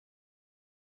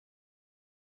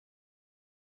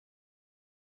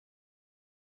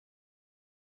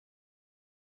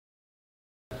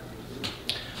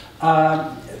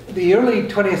The early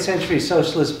 20th century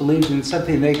socialists believed in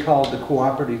something they called the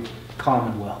cooperative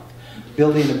commonwealth,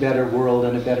 building a better world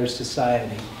and a better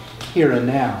society here and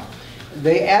now.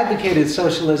 They advocated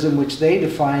socialism, which they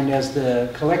defined as the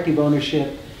collective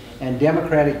ownership and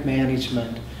democratic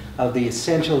management of the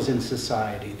essentials in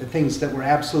society, the things that were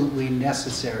absolutely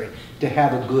necessary to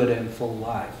have a good and full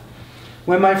life.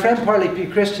 When my friend Parley P.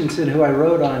 Christensen, who I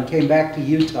wrote on, came back to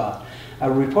Utah,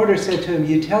 a reporter said to him,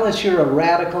 "You tell us you're a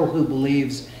radical who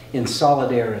believes in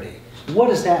solidarity. What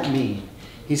does that mean?"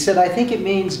 He said, "I think it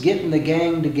means getting the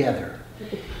gang together."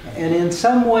 And in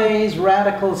some ways,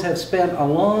 radicals have spent a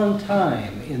long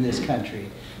time in this country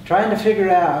trying to figure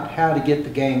out how to get the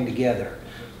gang together.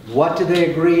 What do they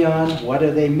agree on? What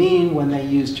do they mean when they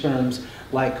use terms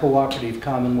like cooperative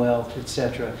commonwealth,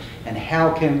 etc.? And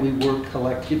how can we work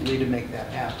collectively to make that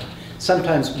happen?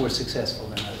 Sometimes more successful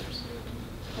than others,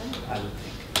 I would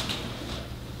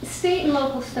think. State and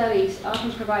local studies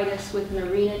often provide us with an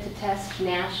arena to test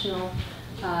national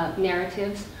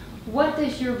narratives. What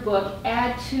does your book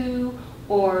add to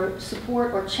or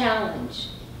support or challenge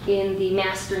in the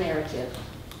master narrative?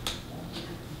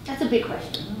 That's a big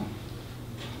question.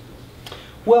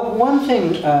 Well, one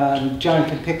thing, John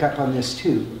can pick up on this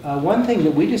too, one thing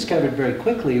that we discovered very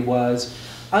quickly was,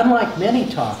 unlike many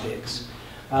topics,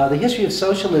 the history of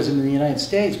socialism in the United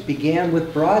States began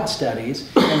with broad studies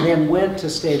and then went to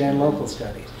state and local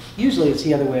studies. Usually it's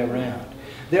the other way around.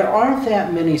 There aren't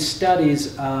that many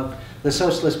studies of the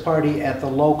Socialist Party at the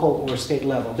local or state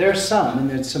level. There's some, and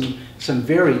there's some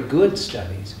very good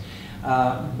studies,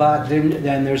 but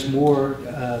then there's more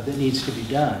that needs to be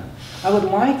done. I would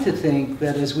like to think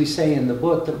that, as we say in the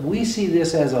book, that we see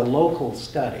this as a local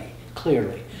study,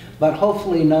 clearly, but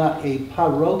hopefully not a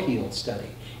parochial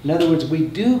study. In other words, we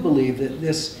do believe that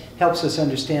this helps us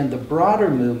understand the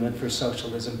broader movement for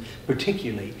socialism,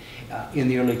 particularly in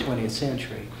the early 20th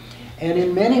century. And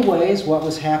in many ways, what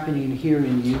was happening here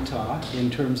in Utah,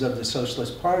 in terms of the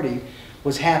Socialist Party,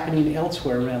 was happening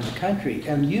elsewhere around the country.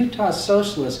 And Utah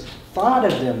socialists thought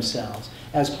of themselves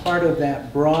as part of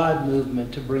that broad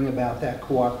movement to bring about that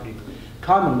cooperative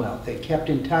commonwealth. They kept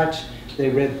in touch, they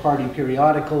read party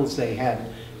periodicals, they had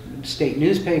state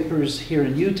newspapers here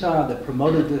in Utah that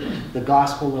promoted the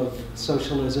gospel of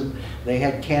socialism. They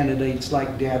had candidates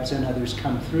like Debs and others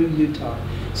come through Utah.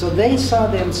 So they saw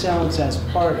themselves as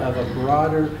part of a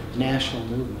broader national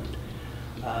movement.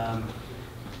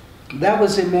 That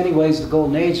was in many ways the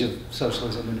golden age of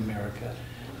socialism in America.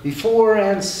 Before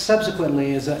and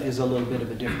subsequently is a little bit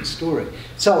of a different story.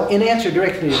 So in answer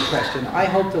directly to your question, I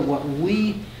hope that what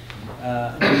we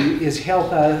do is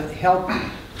help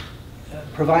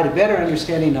provide a better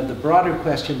understanding of the broader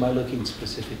question by looking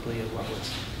specifically at what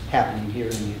was happening here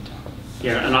in Utah.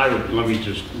 Yeah, and let me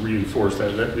just reinforce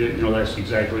that. That's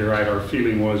exactly right. Our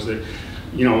feeling was that,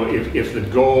 if the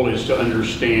goal is to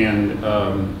understand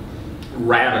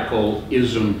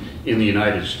radicalism in the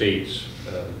United States,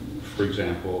 for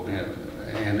example,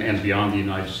 and beyond the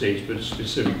United States, but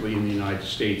specifically in the United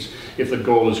States, if the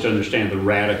goal is to understand the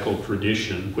radical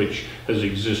tradition, which has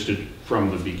existed from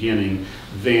the beginning,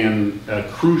 then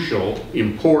crucial,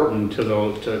 important to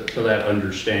that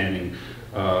understanding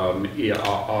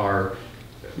are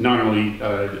not only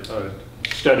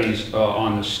studies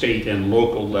on the state and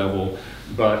local level,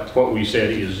 but what we said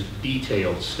is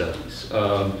detailed studies.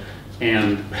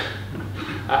 And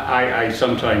I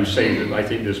sometimes say that I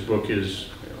think this book is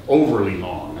overly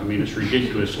long. I mean, it's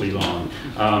ridiculously long.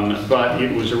 But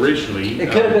it was originally...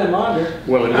 It could have been longer.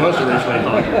 Well, it was originally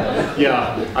longer.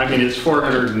 Yeah, I mean, it's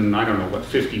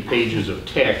 50 pages of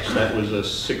text. That was a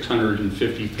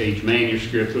 650-page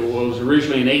manuscript. It was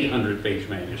originally an 800-page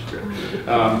manuscript.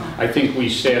 I think we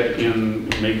said in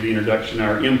maybe the introduction,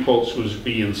 our impulse was to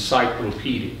be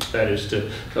encyclopedic. That is to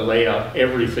lay out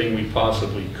everything we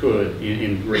possibly could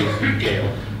in great detail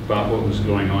about what was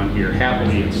going on here.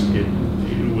 Happily,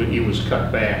 it was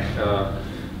cut back.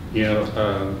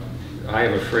 I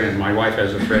have a friend, my wife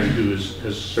has a friend who has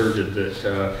asserted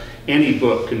that any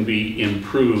book can be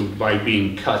improved by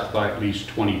being cut by at least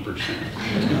 20%.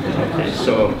 Okay,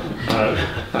 so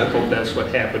I hope that's what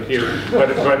happened here.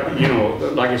 But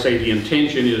like I say, the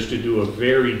intention is to do a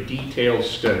very detailed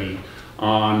study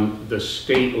on the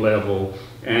state level,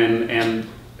 and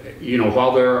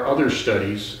while there are other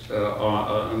studies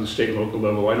on the state and local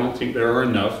level, I don't think there are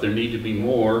enough. There need to be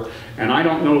more. And I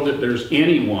don't know that there's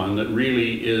anyone that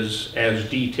really is as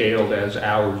detailed as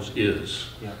ours is.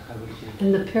 Yeah, I would agree.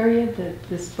 And the period that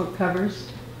this book covers?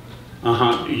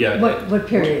 Yeah. What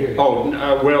period? Oh,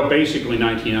 well, basically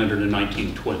 1900 to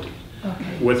 1920.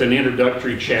 Okay. with an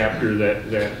introductory chapter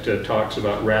that talks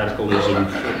about radicalism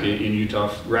in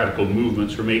Utah, radical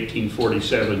movements from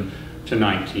 1847 to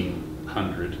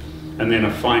 1900. And then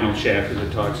a final chapter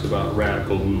that talks about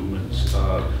radical movements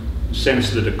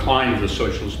since the decline of the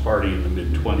Socialist Party in the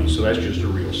mid-20s. So that's just a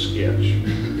real sketch.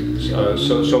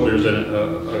 So there's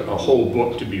a whole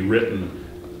book to be written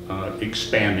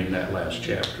expanding that last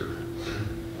chapter.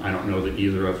 I don't know that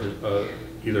either of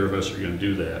us are going to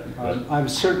do that. I'm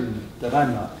certain that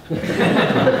I'm not.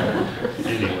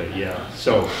 Anyway, yeah.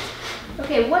 So.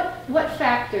 Okay, what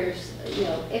factors,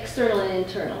 external and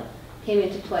internal, came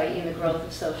into play in the growth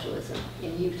of socialism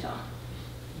in Utah?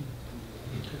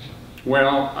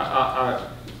 Well,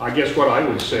 I guess what I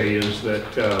would say is that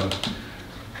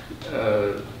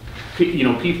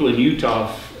people in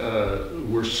Utah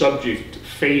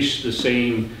faced the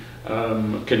same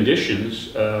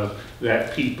conditions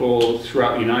that people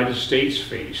throughout the United States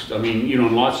faced. I mean,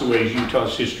 in lots of ways,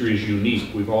 Utah's history is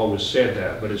unique. We've always said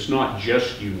that, but it's not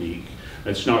just unique.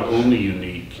 It's not only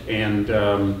unique. And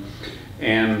I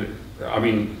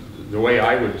mean, the way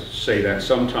I would say that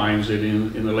sometimes that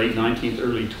in the late 19th,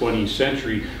 early 20th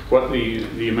century, what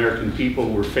the American people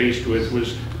were faced with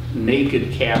was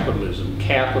naked capitalism,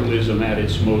 capitalism at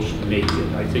its most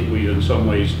naked. I think we, in some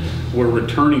ways, we're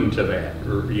returning to that,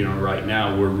 or right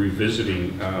now we're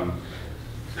revisiting.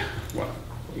 Well,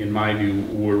 in my view,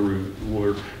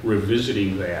 we're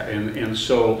revisiting that, and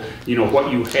so what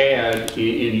you had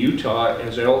in Utah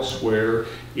as elsewhere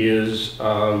is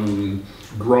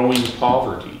growing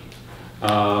poverty.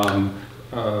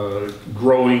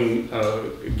 Growing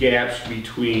gaps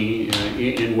between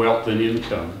in wealth and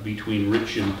income between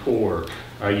rich and poor.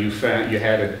 You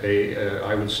had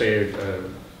I would say a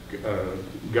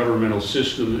governmental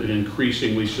system that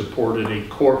increasingly supported a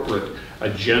corporate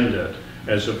agenda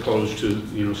as opposed to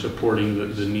supporting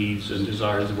the needs and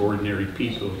desires of ordinary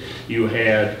people. You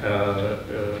had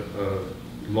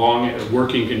long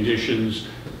working conditions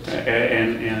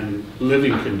and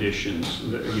living conditions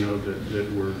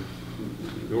that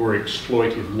were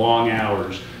exploited, long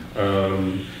hours,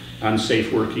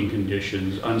 unsafe working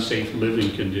conditions, unsafe living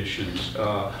conditions,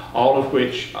 all of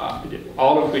which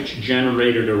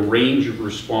generated a range of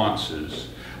responses.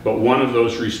 But one of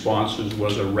those responses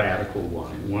was a radical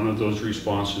one. One of those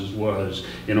responses was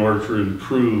in order to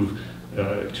improve,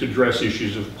 to address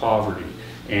issues of poverty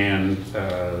and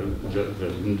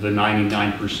the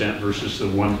 99% versus the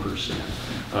 1%.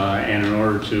 And in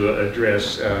order to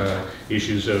address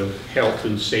issues of health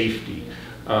and safety,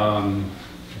 a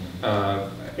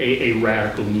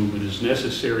radical movement is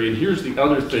necessary. And here's the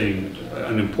other thing,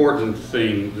 an important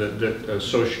thing that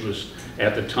socialists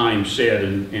at the time said,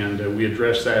 and we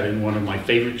addressed that in one of my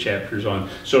favorite chapters on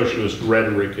socialist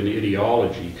rhetoric and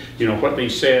ideology. What they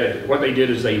said, what they did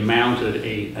is they mounted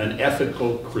an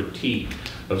ethical critique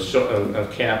of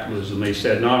capitalism. They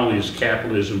said not only does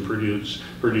capitalism produce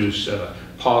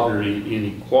poverty and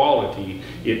inequality,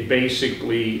 it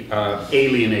basically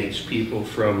alienates people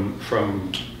from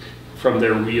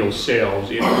their real selves.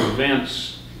 It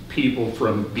prevents people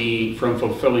from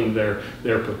fulfilling their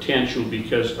potential,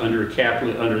 because under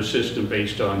a system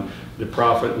based on the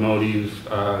profit motive,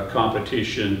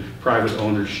 competition, private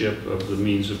ownership of the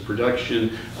means of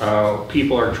production,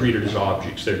 people are treated as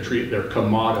objects. They're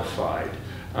commodified.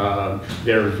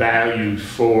 They're valued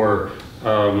for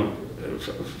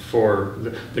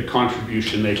the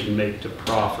contribution they can make to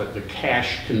profit. The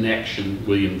cash connection,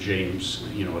 William James,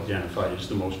 identified as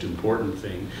the most important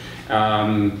thing,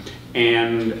 and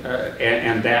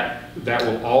that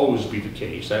will always be the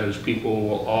case. That is, people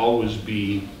will always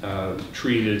be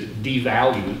treated,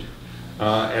 devalued,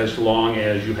 as long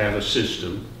as you have a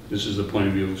system. This is the point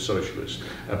of view of socialists,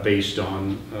 based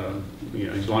on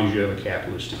as long as you have a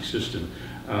capitalistic system.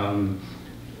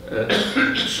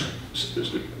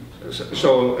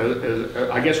 So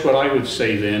I guess what I would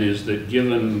say then is that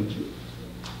given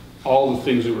all the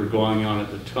things that were going on at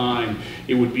the time,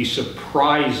 it would be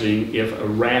surprising if a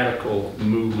radical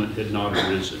movement had not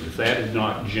arisen, if that had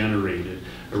not generated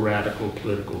a radical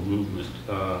political movement.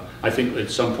 I think at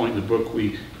some point in the book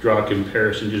we draw a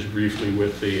comparison just briefly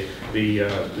with the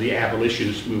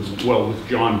abolitionist movement. Well, with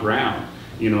John Brown,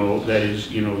 that is,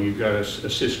 you've got a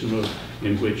system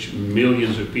in which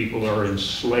millions of people are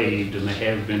enslaved, and they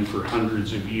have been for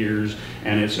hundreds of years,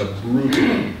 and it's a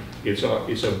brutal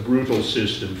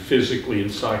system, physically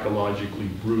and psychologically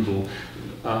brutal.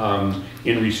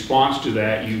 In response to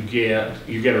that, you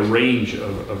get a range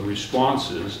of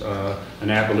responses.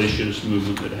 An abolitionist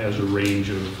movement that has a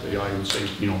range of, I would say,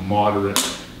 moderate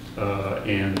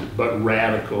but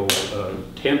radical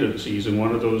tendencies, and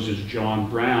one of those is John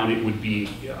Brown. It would be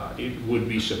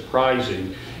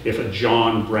surprising if a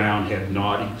John Brown had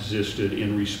not existed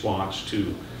in response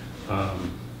to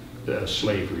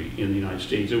slavery in the United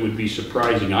States. It would be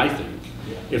surprising, I think,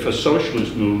 if a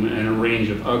socialist movement and a range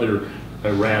of other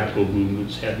radical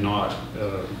movements had not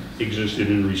existed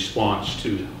in response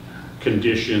to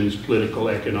conditions, political,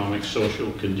 economic,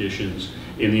 social conditions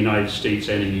in the United States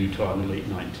and in Utah in the late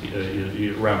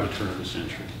around the turn of the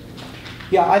century.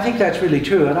 Yeah, I think that's really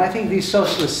true, and I think these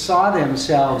socialists saw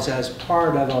themselves as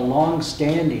part of a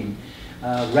long-standing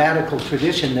radical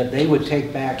tradition that they would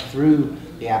take back through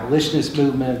the abolitionist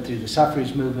movement, through the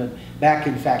suffrage movement, back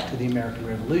in fact to the American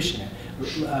Revolution.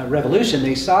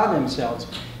 They saw themselves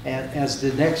as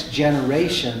the next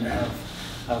generation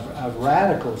of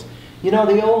radicals. You know,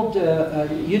 the old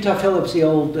Utah Phillips, the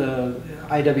old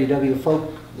IWW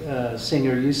folk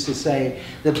singer, used to say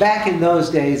that back in those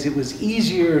days it was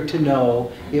easier to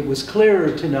know, it was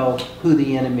clearer to know who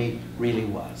the enemy really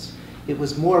was. It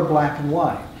was more black and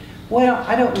white. Well,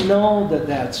 I don't know that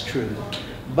that's true,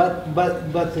 but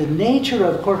the nature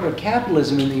of corporate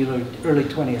capitalism in the early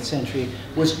 20th century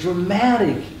was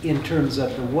dramatic in terms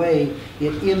of the way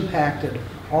it impacted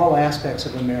all aspects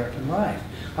of American life.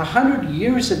 100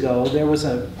 years ago, there was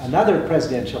another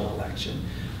presidential election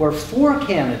where four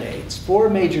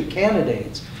major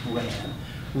candidates ran,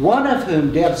 one of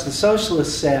whom, Debs the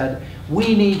socialist, said,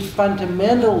 we need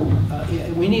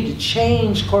to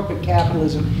change corporate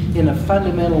capitalism in a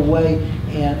fundamental way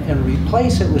and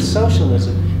replace it with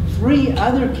socialism. Three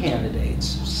other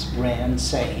candidates ran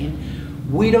saying,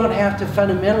 we don't have to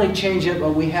fundamentally change it,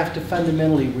 but we have to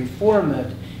fundamentally reform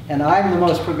it, and I'm the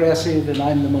most progressive, and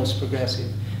I'm the most progressive.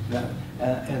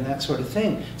 And that sort of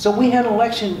thing. So we had an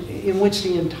election in which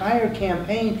the entire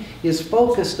campaign is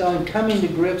focused on coming to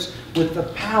grips with the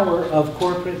power of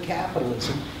corporate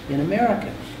capitalism in America.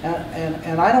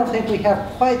 And I don't think we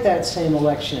have quite that same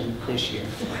election this year.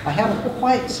 I haven't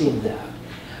quite seen that.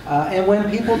 And when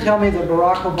people tell me that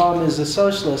Barack Obama is a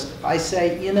socialist, I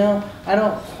say, you know, I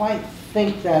don't quite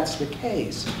think that's the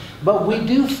case. But we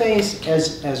do face,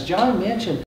 as John mentioned,